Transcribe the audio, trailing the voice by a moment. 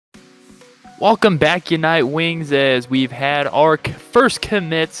Welcome back, you Nightwings, as we've had our first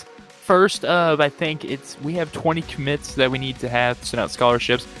commits. First of, I think we have 20 commits that we need to have to send out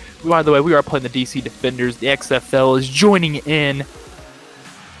scholarships. By the way, we are playing the DC Defenders. The XFL is joining in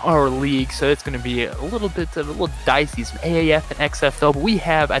our league, so it's going to be a little dicey, some AAF and XFL. But we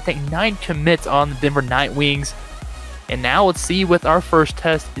have, I think, 9 commits on the Denver Nightwings. And now let's see with our first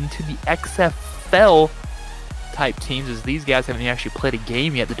test into the XFL type teams, as these guys haven't actually played a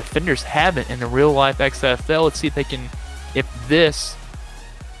game yet. The Defenders haven't in the real life XFL. Let's see if they can, if this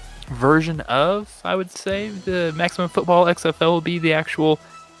version of, I would say, the Maximum Football XFL will be the actual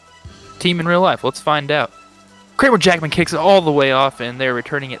team in real life. Let's find out. Kramer Jackman kicks it all the way off, and they're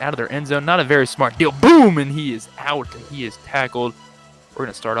returning it out of their end zone. Not a very smart deal. Boom! And he is out, and he is tackled. We're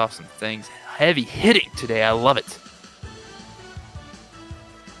going to start off some things. Heavy hitting today. I love it.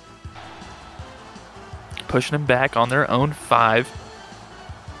 Pushing them back on their own 5.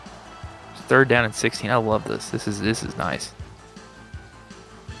 Third down and 16. I love this. This is nice.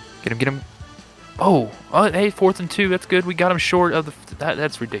 Get him. Oh, hey, 4th and 2. That's good. We got him short of the.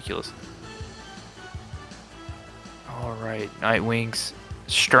 That's ridiculous. All right, Nightwings.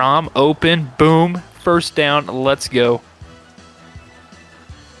 Strom open. Boom. First down. Let's go.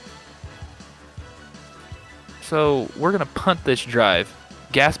 So we're gonna punt this drive.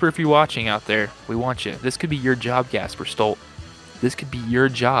 Gasper, if you're watching out there, we want you. This could be your job, Gasper Stolt. This could be your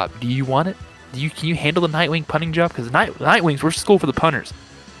job. Do you want it? Can you handle the Nightwing punting job? Because Nightwings, we're school for the punters.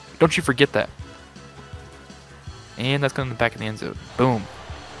 Don't you forget that. And that's going to the back of the end zone. Boom.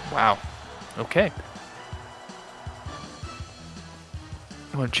 Wow. Okay.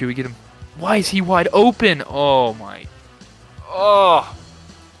 Come on, Chewie, get him. Why is he wide open? Oh, my. Oh.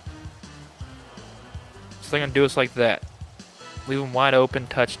 So they're going to do us like that. Leave him wide open,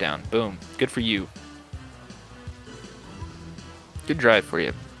 touchdown. Boom. Good for you. Good drive for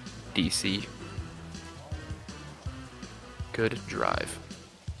you, DC. Good drive.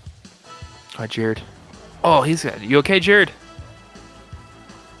 All right, Jared. Oh, you okay, Jared?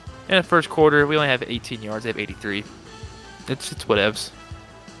 In the first quarter, we only have 18 yards. They have 83. It's whatevs.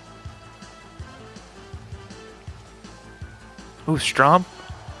 Ooh, Strom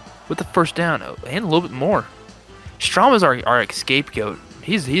with the first down. Oh, and a little bit more. Strom is our scapegoat.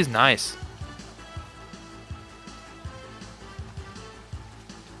 He's nice.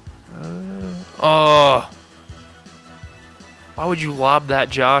 Oh. Why would you lob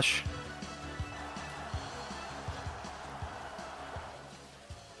that, Josh?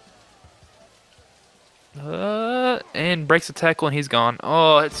 And breaks the tackle, and he's gone.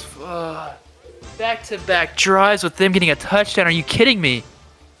 Oh, it's back-to-back drives with them getting a touchdown. Are you kidding me?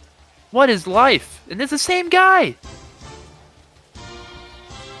 What is life? And it's the same guy.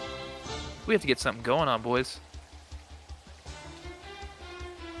 We have to get something going on, boys.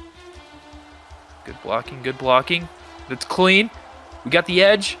 Good blocking, good blocking. That's clean. We got the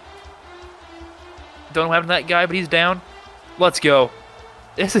edge. Don't know what happened to that guy, but he's down. Let's go.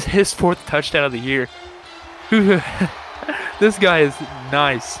 This is his 4th touchdown of the year. This guy is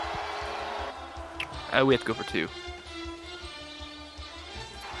nice. We have to go for 2.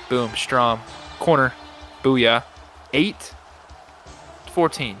 Boom, Strom. Corner. Booyah.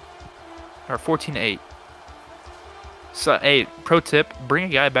 8-14. Or 14-8. So, hey, pro tip, bring a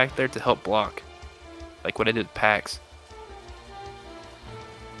guy back there to help block. Like what I did with Pax.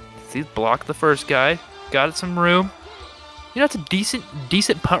 See, block the first guy. Got some room. You know, it's a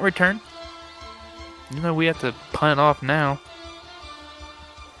decent punt return. You know, we have to punt it off now.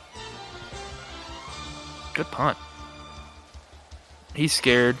 Good punt. He's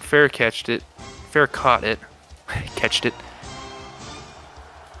scared. Fair catched it. Fair caught it. Catched it.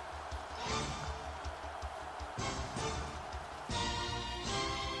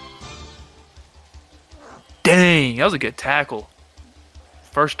 Dang, that was a good tackle.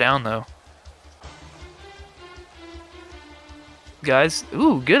 First down, though. Guys,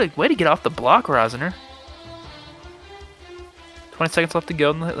 ooh, good way to get off the block, Rosner. 20 seconds left to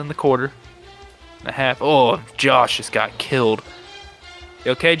go in the quarter. And a half. Oh, Josh just got killed.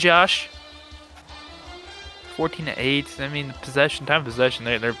 You okay, Josh? 14-8. I mean, time of possession.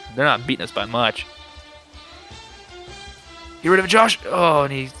 They're not beating us by much. Get rid of it, Josh. Oh,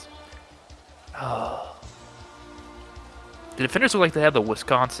 and he's. Oh. The Defenders look like they have the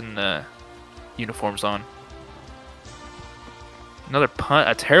Wisconsin uniforms on. Another punt,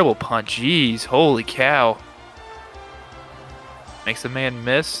 a terrible punt. Jeez, holy cow. Makes the man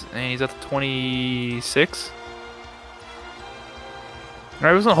miss, and he's at the 26.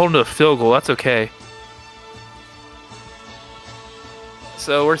 Alright, we're going to hold him to a field goal. That's okay.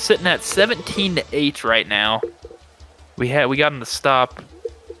 So we're sitting at 17-8 right now. We got him to stop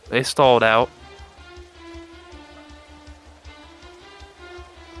They stalled out.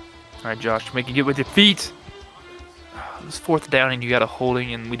 All right, Josh, make it good with your feet. It was 4th down and you got a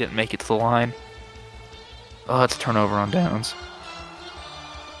holding and we didn't make it to the line. Oh, it's a turnover on downs.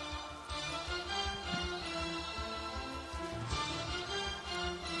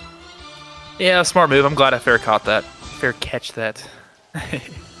 Yeah, smart move. I'm glad I fair caught that. Fair catch that.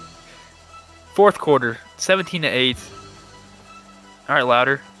 4th quarter, 17-8. All right,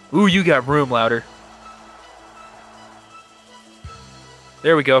 Louder. Ooh, you got room, Louder.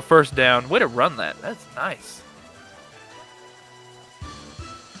 There we go, 1st down. Way to run that. That's nice.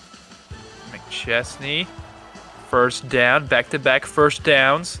 McChesney. 1st down. Back-to-back 1st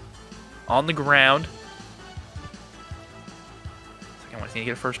downs. On the ground. I want to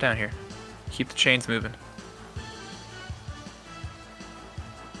get a 1st down here. Keep the chains moving.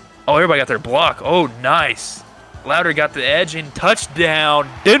 Oh, everybody got their block. Oh, nice. Louder got the edge and touchdown.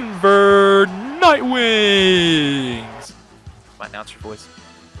 Denver Nightwings. My announcer voice.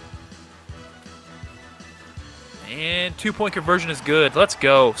 And 2-point conversion is good. Let's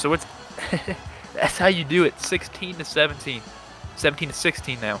go. So it's that's how you do it. 16-17.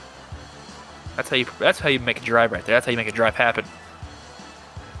 17-16 now. That's how you make a drive right there. That's how you make a drive happen.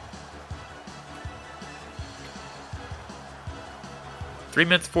 Three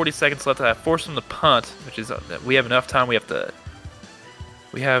minutes 40 seconds left. I force them to punt, which is we have enough time. We have the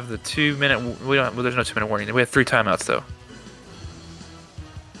 2-minute. We don't. Well, there's no 2-minute warning. We have 3 timeouts though.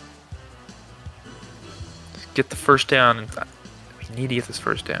 Get the 1st down. And we need to get this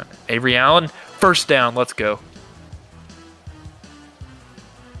 1st down. Avery Allen, 1st down. Let's go.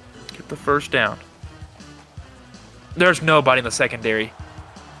 Get the 1st down. There's nobody in the secondary.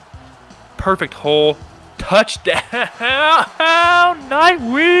 Perfect hole. Touchdown,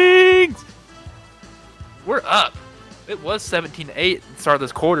 Nightwings! We're up. It was 17-8 at the start of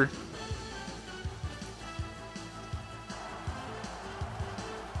this quarter.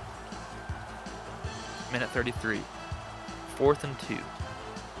 Minute 33. 4th and 2.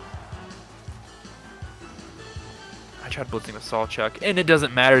 I tried blitzing with Sawchuck, and it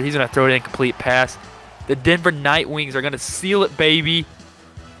doesn't matter. He's going to throw it in a complete pass. The Denver Nightwings are going to seal it, baby.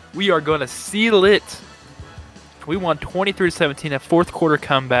 We are going to seal it. We won 23-17, a 4th quarter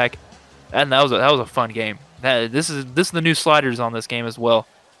comeback, and that was a fun game. This is the new sliders on this game as well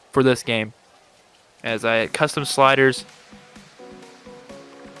for this game, as I had custom sliders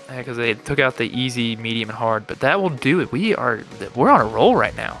because they took out the easy, medium, and hard. But that will do it. We're on a roll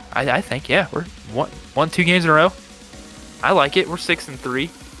right now. I think we're won 2 games in a row. I like it. We're 6-3.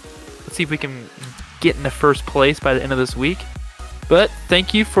 Let's see if we can get into 1st place by the end of this week. But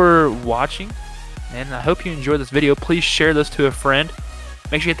thank you for watching. And I hope you enjoyed this video. Please share this to a friend.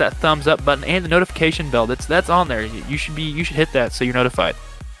 Make sure you hit that thumbs up button and the notification bell. That's on there. You should hit that so you're notified.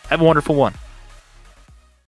 Have a wonderful one.